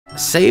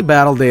Save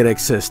battle data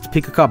exists.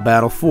 Pick a cup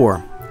battle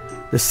 4.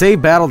 The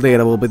save battle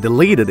data will be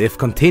deleted if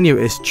continue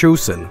is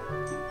chosen.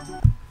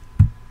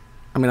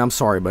 I mean, I'm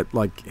sorry, but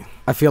like,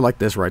 I feel like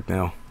this right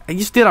now. I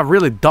just did a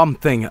really dumb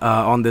thing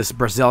on this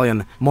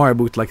Brazilian Mario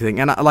bootleg thing,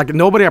 and like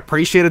nobody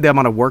appreciated the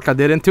amount of work I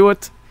did into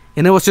it,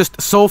 and it was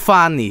just so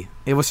funny.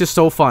 It was just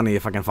so funny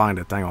if I can find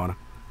it. Hang on.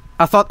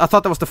 I thought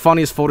that was the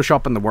funniest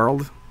Photoshop in the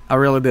world. I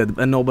really did,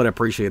 and nobody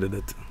appreciated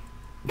it.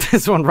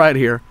 This one right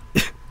here.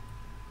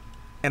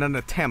 In an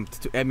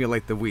attempt to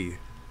emulate the Wii.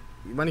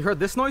 When you heard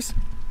this noise?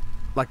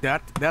 Like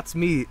that? That's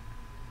me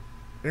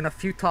in a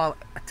futile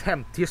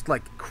attempt to just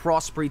like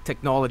crossbreed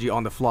technology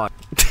on the fly.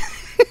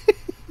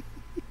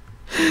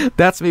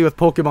 That's me with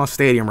Pokemon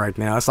Stadium right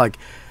now. It's like,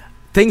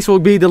 things will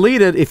be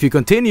deleted if you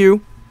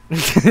continue.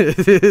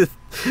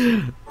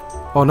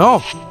 Oh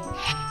no.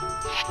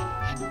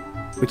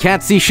 We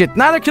can't see shit.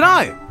 Neither can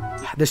I!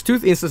 There's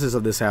 2 instances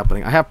of this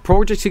happening. I have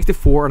Project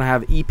 64 and I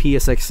have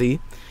EPSXC.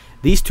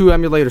 These 2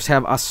 emulators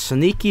have a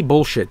sneaky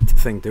bullshit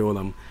thing to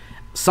them.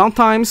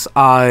 Sometimes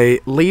I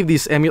leave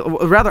these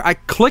rather I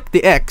click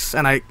the X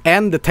and I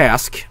end the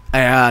task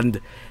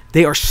and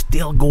they are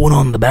still going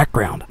on in the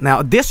background.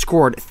 Now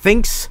Discord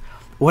thinks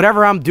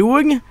whatever I'm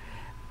doing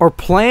or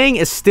playing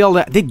is still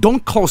that they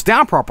don't close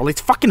down properly.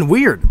 It's fucking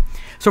weird.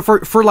 So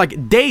for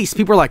like days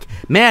people are like,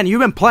 "Man,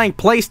 you've been playing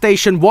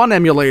PlayStation 1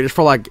 emulators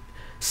for like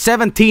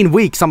 17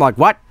 weeks." I'm like,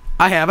 "What?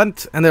 I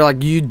haven't." And they're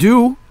like, "You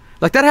do?"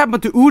 Like that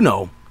happened to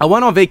Uno. I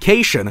went on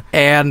vacation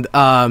and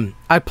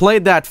I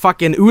played that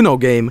fucking Uno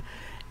game.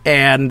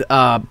 And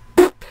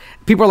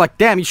people are like,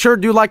 "Damn, you sure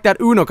do like that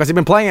Uno, because you've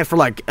been playing it for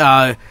like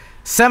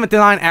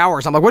 79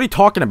 hours. I'm like, "What are you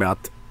talking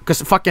about?"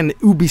 Because fucking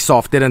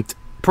Ubisoft didn't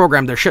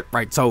program their shit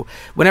right. So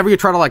whenever you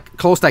try to like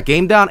close that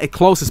game down, it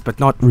closes, but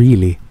not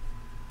really.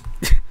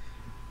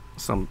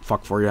 Some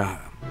fuck for ya.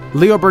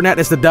 Leo Burnett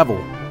is the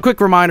devil. Quick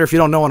reminder if you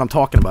don't know what I'm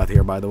talking about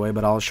here, by the way,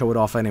 but I'll show it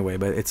off anyway.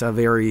 But it's a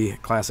very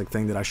classic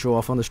thing that I show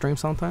off on the stream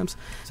sometimes.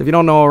 So if you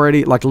don't know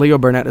already, like Leo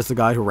Burnett is the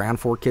guy who ran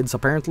 4 Kids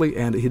apparently,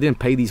 and he didn't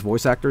pay these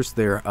voice actors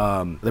their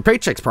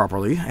paychecks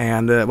properly,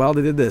 and well,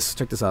 they did this.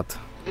 Check this out.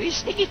 Leo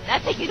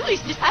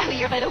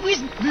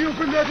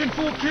Burnett and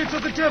 4 Kids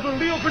of the devil.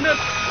 Leo Burnett.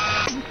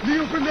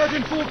 Leo Burnett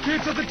and 4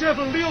 Kids of the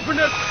devil. Leo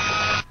Burnett.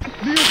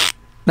 Leo.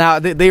 Now,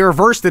 they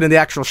reversed it in the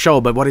actual show,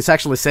 but what he's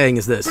actually saying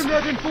is this.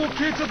 Burnett and 4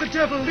 Kids of the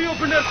devil, Leo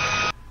Burnett.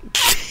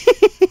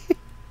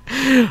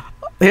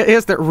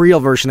 Here's the real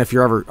version if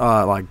you're ever,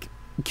 like,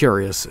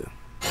 curious.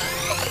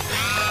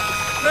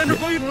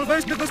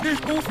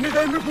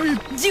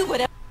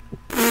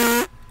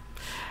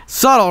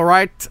 Subtle,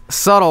 right?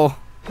 Subtle.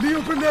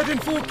 Leo Burnett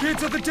and 4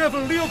 Kids of the devil,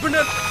 Leo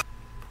Burnett.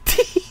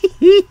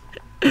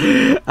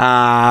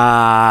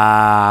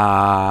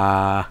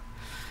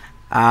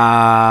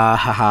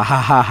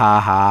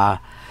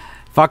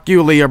 Fuck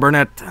you, Leo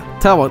Burnett.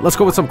 Tell what, let's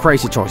go with some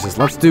crazy choices.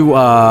 Let's do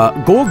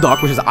Gold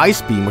Duck, which is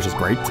Ice Beam, which is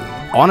great.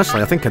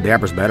 Honestly, I think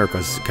Kadabra's better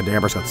because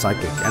Kadabra's got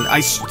Psychic, and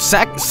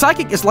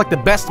Psychic is like the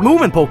best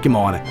move in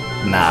Pokemon.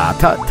 Nah,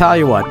 tell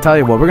you what,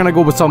 we're gonna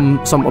go with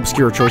some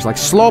obscure choice like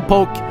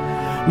Slowpoke.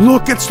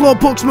 Look at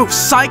Slowpoke's move,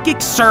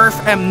 Psychic, Surf,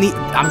 and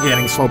I'm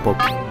getting Slowpoke.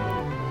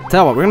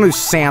 Tell what, we're gonna do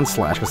Sand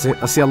Slash because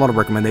I see a lot of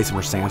recommendations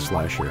for Sand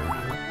Slash here.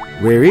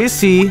 Where is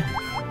he?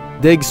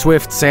 Dig,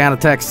 Swift, Sand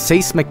Attack,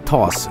 Seismic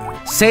Toss.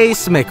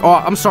 Seismic. Oh,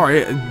 I'm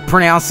sorry.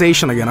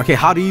 Pronunciation again. Okay,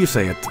 how do you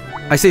say it?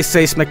 I say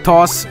Seismic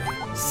Toss.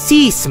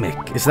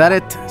 Seismic. Is that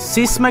it?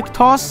 Seismic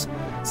Toss?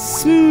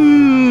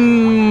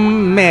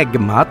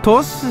 Megma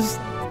Toss?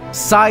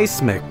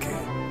 Seismic.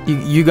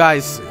 You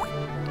guys,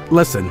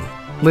 listen.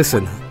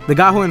 The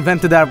guy who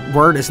invented that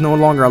word is no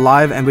longer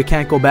alive, and we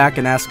can't go back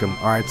and ask him.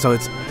 Alright, so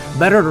it's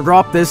better to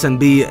drop this and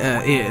be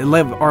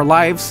live our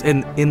lives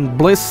in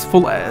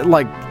blissful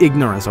like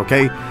ignorance,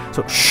 okay?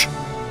 So shh.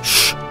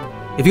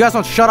 If you guys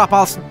don't shut up,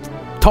 I'll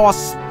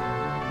toss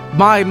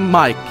my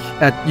mic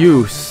at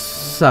you,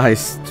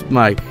 sized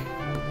mic.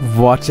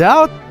 Watch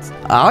out!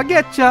 I'll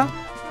get ya.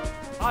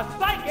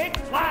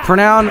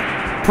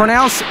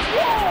 Pronounce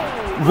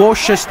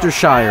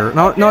Worcestershire.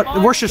 No,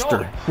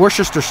 Worcestershire.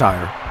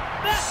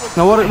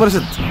 No, what is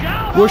it?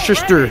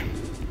 Worcestershire.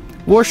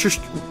 This is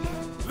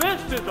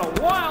a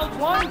wild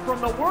one from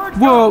the word.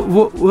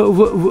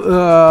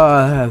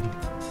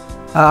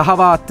 How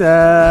about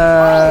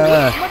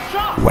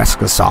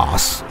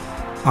Vinesauce?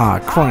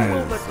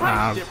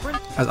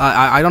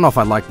 I don't know if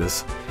I like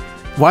this.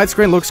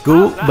 Widescreen looks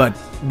cool, but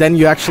then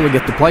you actually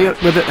get to play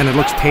it with it, and it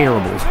looks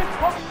terrible.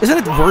 Isn't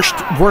it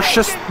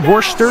Worcestershire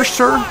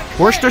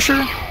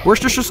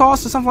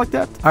sauce or something like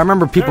that? I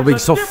remember people being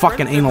so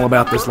fucking anal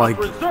about this like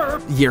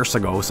years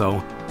ago.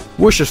 So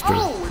Worcestershire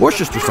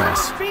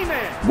sauce.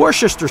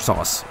 Worcestershire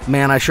sauce.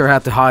 Man, I sure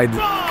had to hide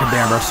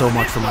Kadabra so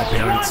much from my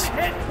parents.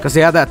 Because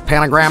he had that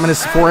pentagram in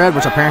his forehead,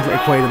 which apparently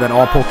equated that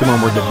all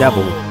Pokemon were the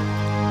devil.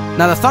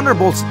 Now the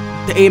Thunderbolts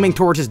aiming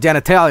towards his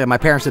genitalia, my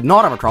parents did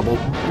not have a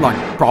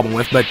problem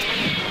with, but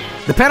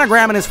the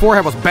pentagram in his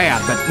forehead was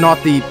bad, but not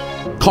the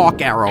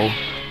cock arrow.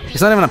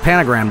 It's not even a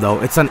pentagram,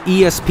 though. It's an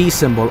ESP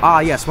symbol. Ah,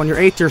 yes, when you're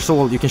 8 years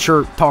old, you can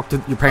sure talk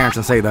to your parents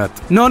and say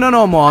that. No,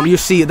 Mom. You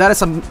see, that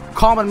is a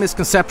common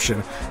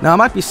misconception. Now, I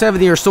might be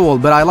 7 years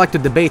old, but I like to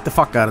debate the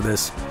fuck out of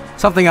this.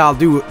 Something I'll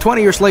do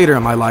 20 years later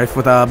in my life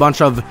with a bunch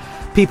of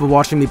people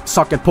watching me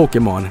suck at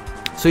Pokemon.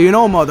 So you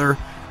know, Mother,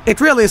 it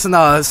really isn't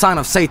a sign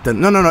of Satan.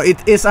 No,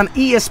 it is an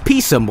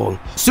ESP symbol.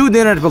 Soon the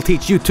internet will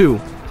teach you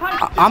too.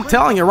 I'm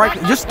telling you right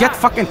now, just get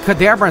fucking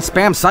Kadabra and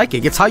spam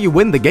Psychic. It's how you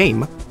win the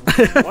game.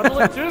 What'll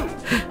it do?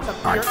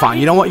 Alright, fine.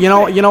 You know what?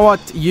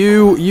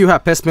 You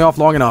have pissed me off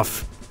long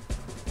enough.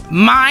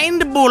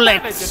 Mind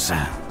bullets!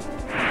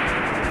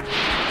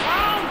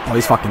 Oh,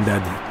 he's fucking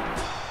dead.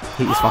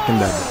 He is fucking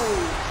dead.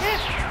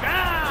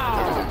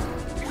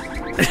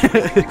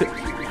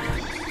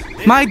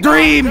 My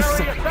dreams!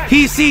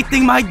 He's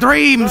eating my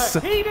dreams!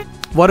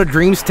 What do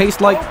dreams taste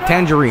like?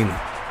 Tangerine.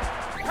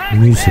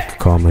 Music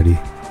comedy.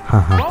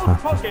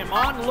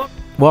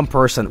 One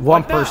person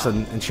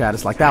in chat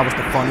is like, that was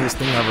the funniest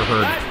thing I ever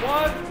heard.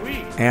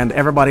 And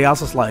everybody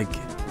else is like,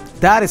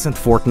 that isn't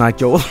Fortnite,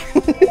 Joel.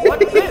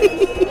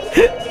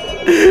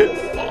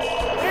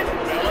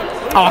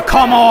 Oh,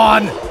 come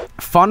on!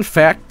 Fun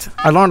fact,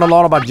 I learned a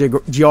lot about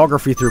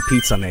geography through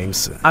pizza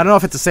names. I don't know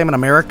if it's the same in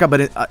America,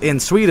 but in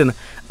Sweden,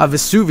 a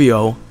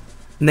Vesuvio,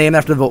 named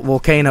after the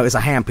volcano, is a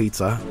ham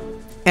pizza.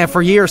 And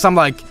for years, I'm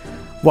like,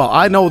 well,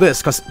 I know this,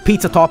 because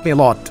pizza taught me a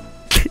lot.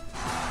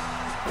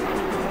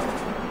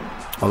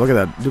 Oh, look at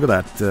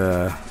that,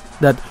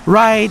 that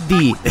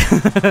righty.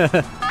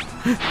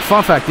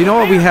 Fun fact, you know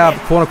what, we have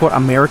quote-unquote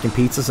American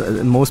pizzas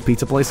in most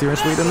pizza places here in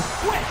Sweden?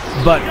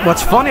 But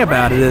what's funny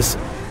about it is,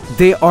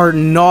 they are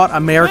not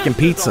American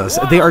pizzas.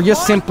 They are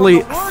just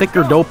simply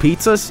thicker dough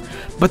pizzas,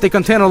 but they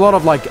contain a lot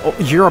of like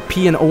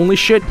European-only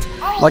shit,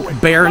 like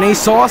Béarnaise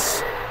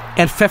sauce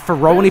and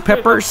pepperoni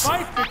peppers.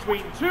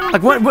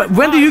 Like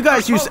when do you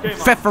guys use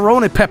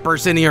pepperoni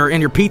peppers in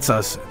your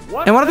pizzas?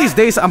 And one of these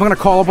days, I'm gonna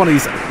call up one of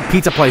these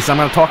pizza places. I'm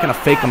gonna talk in a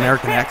fake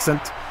American accent.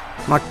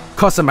 I'm gonna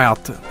cuss them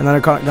out, and then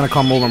I'm gonna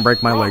come over and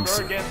break my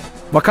legs.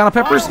 What kind of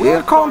peppers?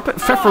 Yeah, call them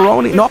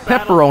pepperoni, not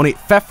pepperoni,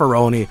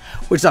 pepperoni,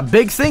 which is a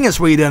big thing in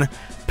Sweden.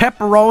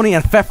 Pepperoni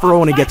and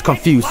pepperoni get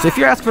confused. So if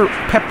you ask for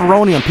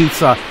pepperoni on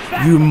pizza,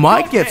 you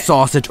might get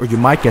sausage or you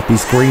might get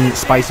these green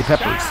spicy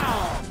peppers.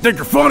 Think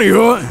you're funny,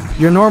 huh?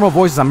 Your normal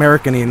voice is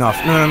American enough.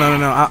 No.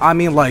 I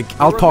mean, like,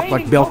 I'll talk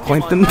like Bill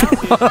Clinton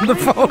on the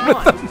phone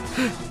with them.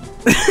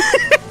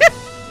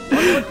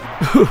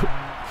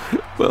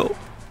 Well,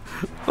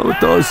 I'm gonna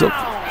tell you something.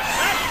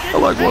 I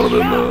like one of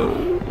them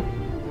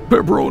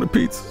pepperoni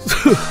pizzas.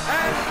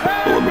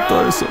 Well, let me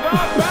tell you something.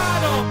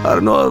 I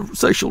don't know, I have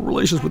sexual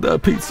relations with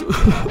that pizza.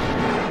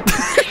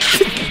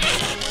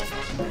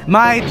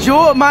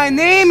 My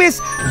name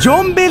is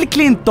John Bill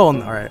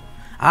Clinton. All right,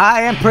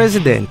 I am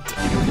president.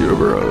 You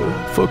ever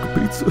fuck a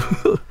pizza?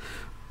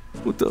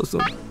 We'll tell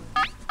something.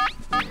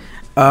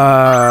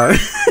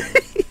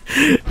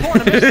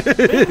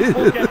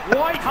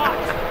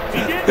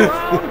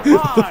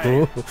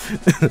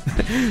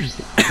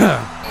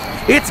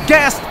 It's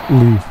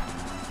Ghastly.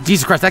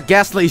 Jesus Christ, that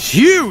Ghastly is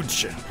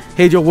huge!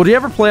 Hey Joe, would you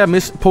ever play a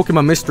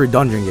Pokemon Mystery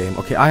Dungeon game?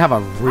 Okay, I have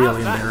a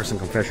really embarrassing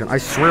confession. I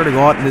swear to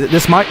God,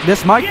 this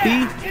might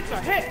be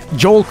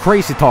Joel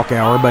Crazy Talk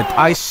Hour, but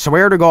I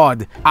swear to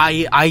God,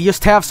 I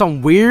just have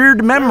some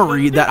weird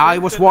memory that I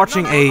was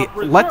watching a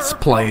Let's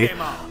Play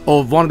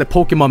of one of the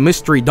Pokemon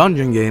Mystery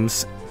Dungeon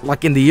games,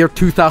 like in the year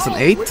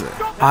 2008.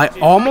 I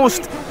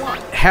almost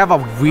have a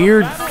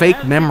weird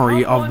fake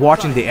memory of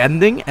watching the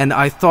ending, and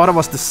I thought it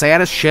was the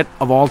saddest shit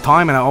of all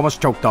time, and I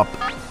almost choked up.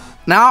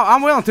 Now,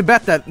 I'm willing to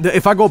bet that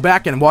if I go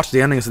back and watch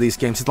the endings of these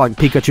games, it's like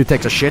Pikachu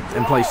takes a shit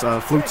and plays a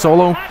flute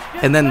solo,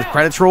 and then the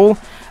credits roll.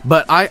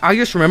 But I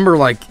just remember,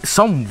 like,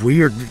 some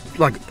weird,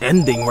 like,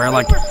 ending where,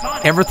 like,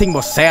 everything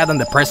was sad and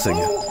depressing.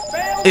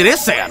 It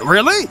is sad,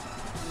 really?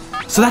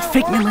 So that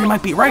fake memory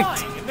might be right.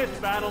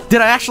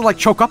 Did I actually, like,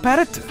 choke up at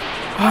it?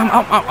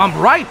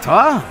 I'm right,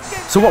 huh?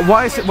 So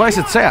why is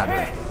it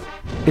sad?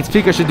 It's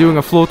Pikachu doing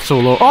a flute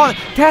solo. Oh,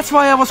 that's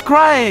why I was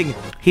crying!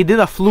 He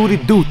did a fluty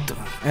doot,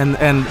 and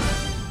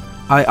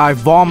I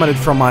vomited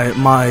from my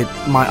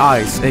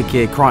eyes,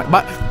 aka crying.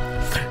 But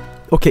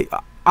okay,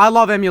 I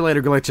love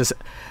emulator glitches.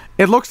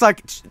 It looks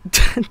like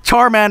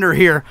Charmander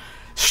here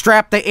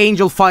strapped the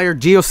Angel Fire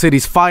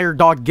GeoCities Fire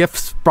Dog GIF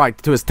sprite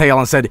to his tail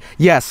and said,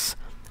 "Yes,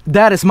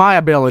 that is my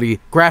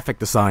ability, graphic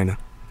design."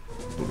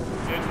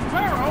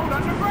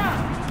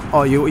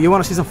 Oh, you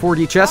want to see some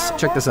 4D chess?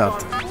 Check this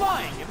out.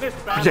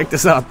 Check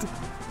this out.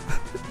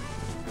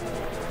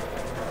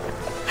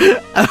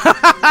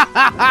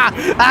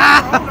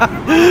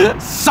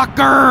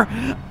 Sucker!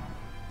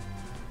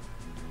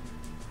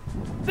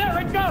 There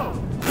it goes.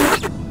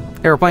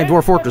 Hey, we're playing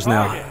Dwarf Fortress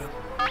now.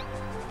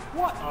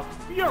 What a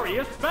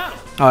furious battle!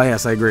 Oh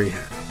yes, I agree.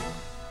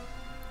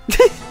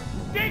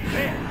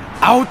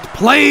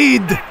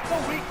 Outplayed!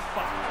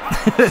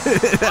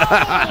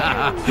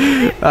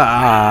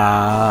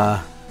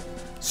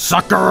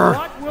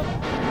 Sucker!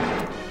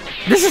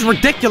 This is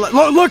ridiculous.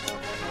 Look!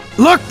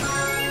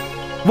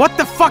 What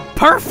the fuck?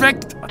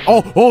 Perfect!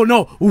 Oh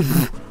no!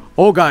 Oof.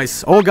 Oh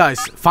guys,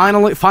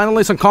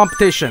 finally some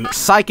competition.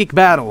 Psychic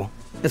battle.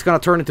 It's gonna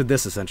turn into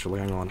this essentially.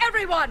 Hang on.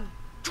 Everyone!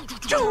 Oh,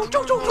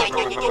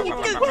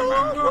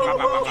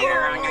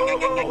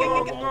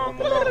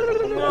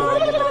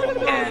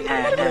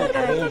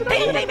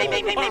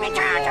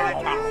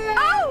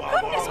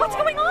 goodness, what's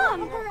going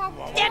on?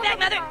 Stand back,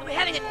 Mother! We're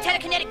having a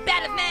telekinetic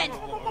battle of men!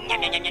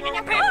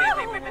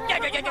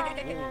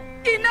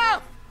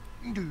 Enough!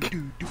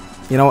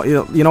 You know what?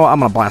 I'm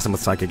gonna blast him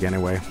with Psychic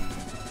anyway.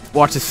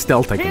 Watch his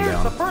stealth take him Here's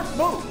down. the first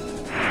move.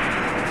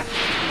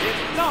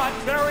 It's not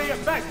very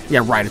effective.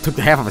 Yeah, right. It took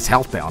half of his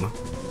health down.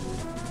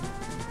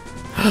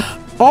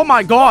 Oh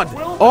my god!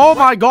 Oh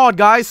my god,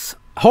 guys!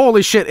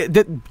 Holy shit!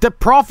 The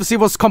prophecy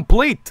was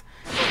complete.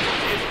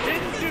 It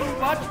didn't do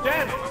much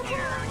damage.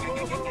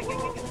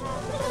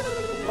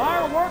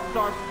 Fireworks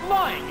are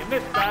flying in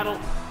this battle.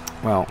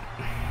 Well,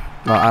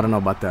 I don't know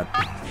about that.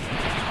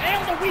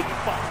 And the weak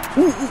spot.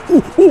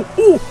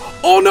 Ooh!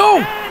 Oh no!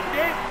 And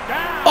it's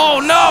down. Oh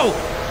no!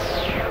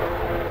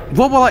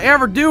 What will I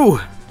ever do?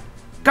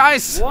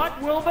 Guys!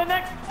 What will the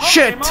next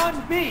Shit.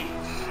 Pokémon be?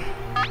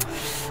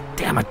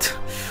 Damn it.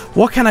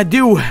 What can I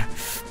do? Oh,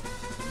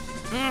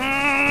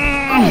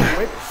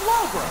 it's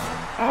Slowbro.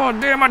 Oh,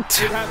 damn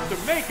it. You have to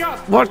make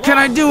up the What can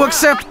I lost do ground.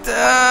 except,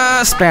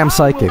 spam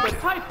Psychic? A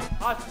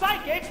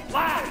psychic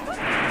blast.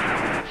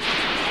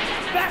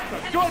 That's a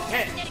good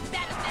hit.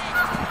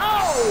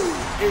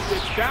 Oh, is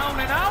it down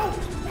and out?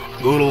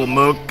 Good old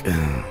Muck.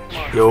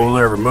 Yo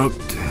there, Muck.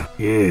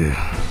 Yeah.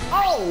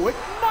 Oh, it's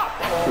not.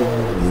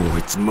 Oh,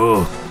 it's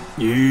Muck.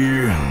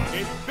 Yeah.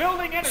 It's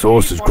building energy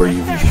Sausage for gravy.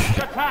 the next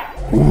attack.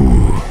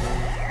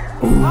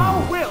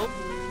 How will?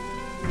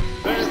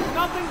 There's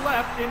nothing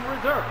left in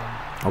reserve.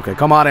 Okay,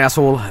 come on,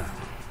 asshole. The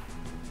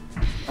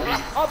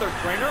other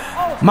trainer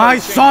also My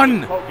changed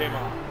son!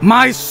 Pokemon.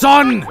 My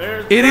son!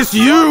 There's It is just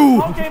one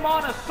you!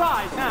 Pokemon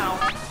aside now.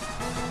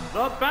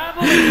 The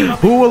battle is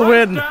Who will right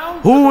win? down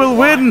to Who the will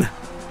wire. win?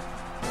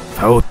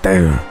 Out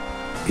there.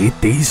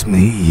 It is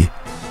me.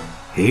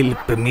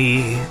 Help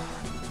me.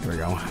 Here we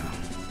go.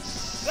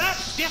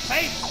 That's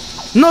defeat.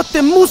 Not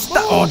the musta.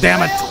 Oh,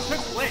 damn it. Failed to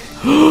click.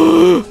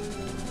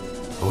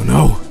 Oh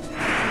no.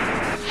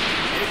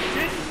 It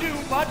didn't do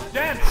much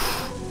damage.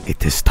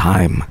 It is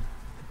time.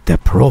 The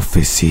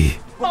prophecy.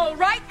 All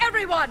right,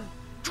 everyone!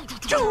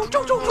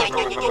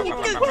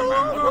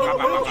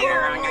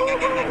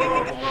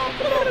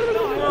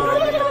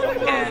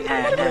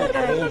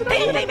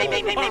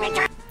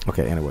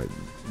 Okay, anyway.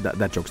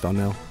 That joke's done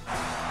now.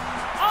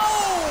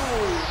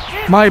 Oh!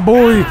 It's My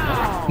boy!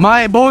 down.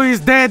 My boy is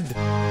dead!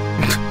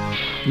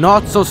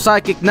 Not so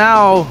psychic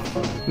now.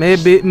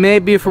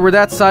 Maybe if we were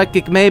that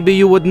psychic, maybe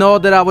you would know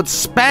that I would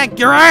spank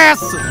your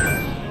ass! A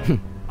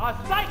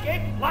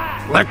psychic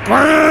blast.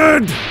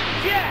 Liquid!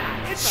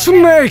 Yeah, it's a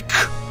Snake!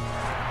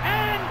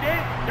 and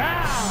it's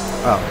down.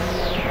 Oh.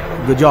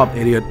 Good job,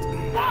 idiot.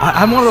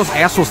 I'm one of those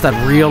assholes that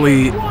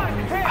really...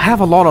 I have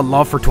a lot of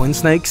love for twin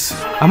snakes.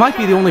 I might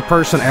be the only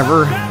person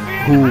ever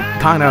who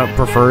kind of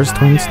prefers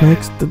twin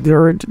snakes to the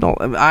original.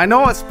 I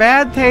know it's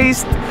bad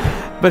taste,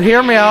 but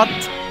hear me out.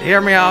 Hear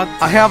me out.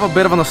 I have a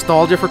bit of a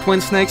nostalgia for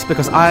Twin Snakes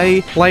because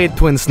I played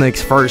Twin Snakes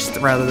first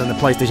rather than the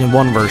PlayStation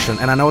 1 version.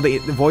 And I know the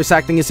voice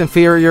acting is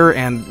inferior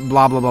and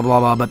blah blah blah blah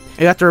blah, but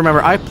you have to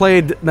remember I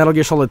played Metal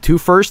Gear Solid 2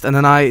 first and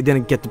then I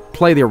didn't get to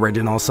play the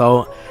original,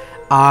 so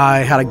I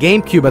had a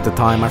GameCube at the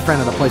time. My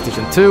friend had a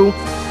PlayStation 2.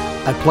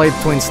 I played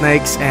Twin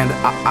Snakes and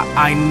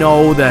I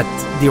know that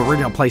the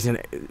original PlayStation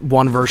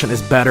 1 version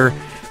is better,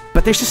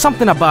 but there's just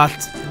something about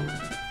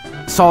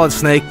Solid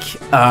Snake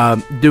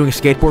doing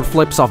skateboard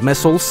flips off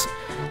missiles.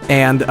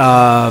 And,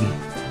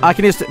 I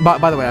can just...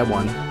 By the way, I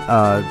won.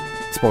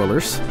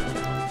 Spoilers.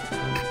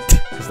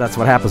 Because that's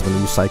what happens when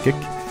you use Psychic.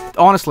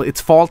 Honestly, its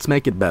faults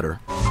make it better.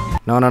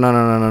 No.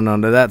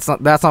 That's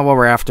not what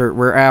we're after.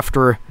 We're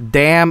after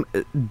damn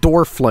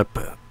door flip.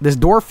 This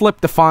door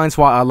flip defines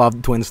why I love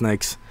Twin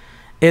Snakes.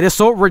 It is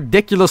so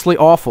ridiculously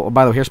awful.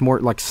 By the way, here's more,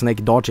 like,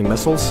 snake dodging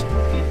missiles.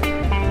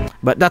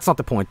 But that's not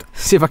the point.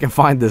 See if I can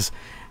find this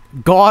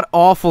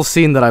god-awful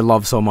scene that I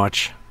love so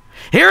much.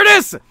 Here it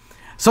is!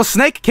 So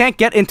Snake can't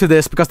get into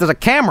this because there's a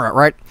camera,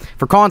 right?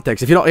 For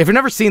context, if you've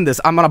never seen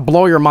this, I'm gonna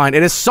blow your mind.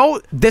 It is so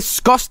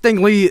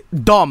disgustingly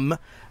dumb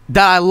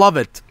that I love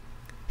it.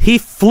 He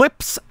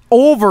flips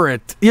over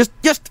it.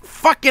 Just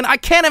fucking, I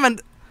can't even...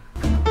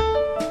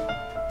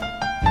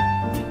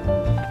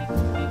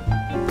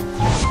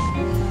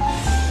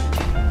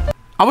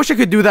 I wish I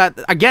could do that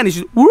again. He's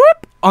just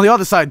whoop on the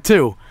other side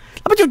too.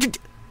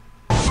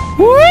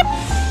 Whoop.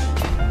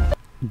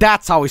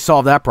 That's how we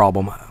solve that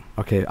problem.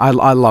 Okay, I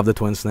love the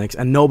Twin Snakes,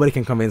 and nobody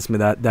can convince me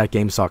that that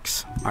game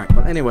sucks. Alright,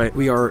 but anyway,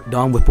 we are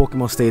done with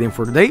Pokemon Stadium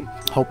for today.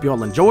 Hope you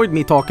all enjoyed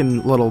me talking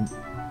a little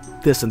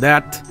this and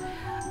that.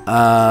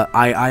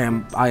 I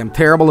am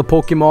terrible at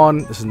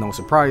Pokemon. This is no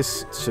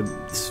surprise.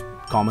 It's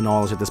common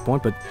knowledge at this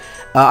point, but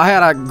I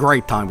had a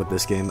great time with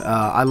this game.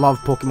 I love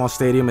Pokemon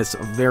Stadium. It's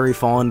a very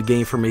fun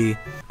game for me.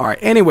 Alright,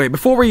 anyway,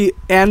 before we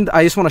end,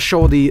 I just want to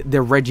show the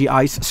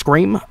Regice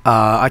Scream.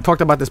 I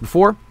talked about this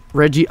before.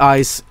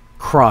 Regice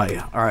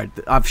Cry. Alright,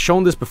 I've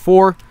shown this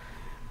before.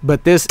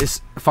 But this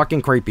is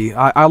fucking creepy.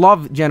 I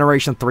love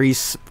Generation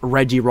 3's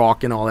Reggie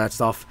Rock and all that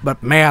stuff.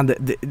 But man,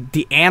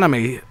 the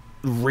anime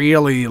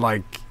really,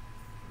 like,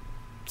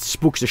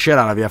 spooks the shit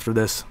out of you after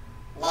this.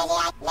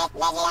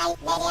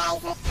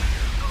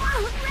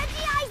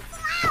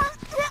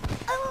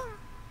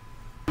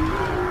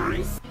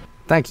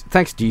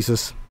 Thanks,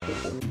 Jesus.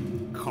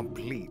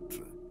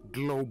 Complete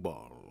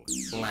global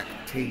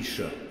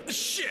lactation.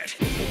 Shit!